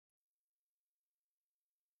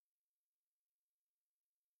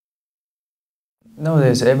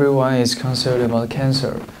Nowadays, everyone is concerned about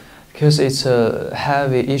cancer because it's a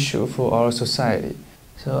heavy issue for our society.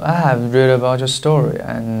 So I have read about your story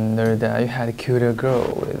and learned that you had killed a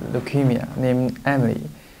girl with leukemia named Emily,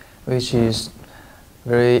 which is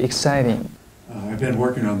very exciting. I've been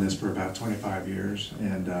working on this for about 25 years,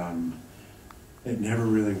 and it never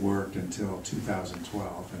really worked until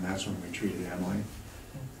 2012, and that's when we treated Emily.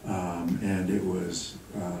 And it was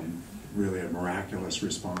really a miraculous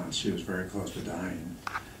response. She was very close to dying,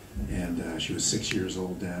 and she was 6 years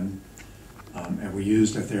old then. And we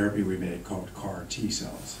used a therapy we made called CAR T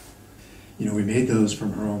cells. You know, we made those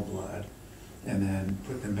from her own blood and then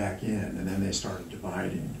put them back in, and then they started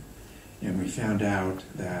dividing. And we found out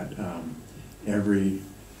that every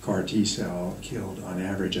CAR T cell killed on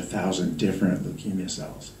average 1,000 different leukemia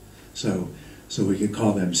cells. So we could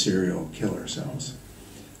call them serial killer cells.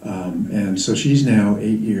 And so she's now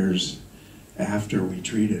 8 years after we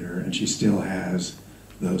treated her, and she still has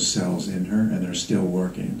those cells in her, and they're still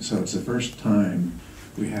working. So it's the first time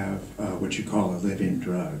we have what you call a living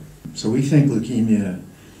drug. So we think leukemia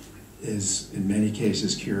is in many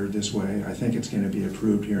cases cured this way. I think it's going to be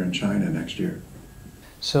approved here in China next year.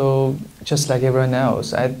 So just like everyone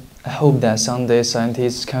else, I hope that someday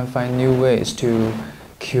scientists can find new ways to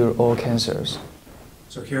cure all cancers.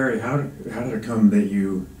 So Carrie, how did it come that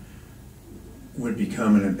you would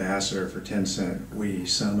become an ambassador for Tencent We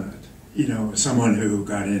Summit? You know, someone who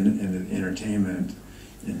got in entertainment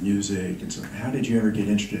and music, and so how did you ever get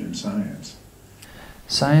interested in science?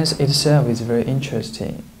 Science itself is very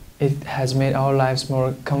interesting. It has made our lives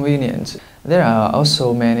more convenient. There are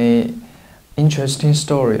also many interesting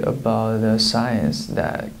stories about the science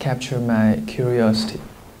that capture my curiosity.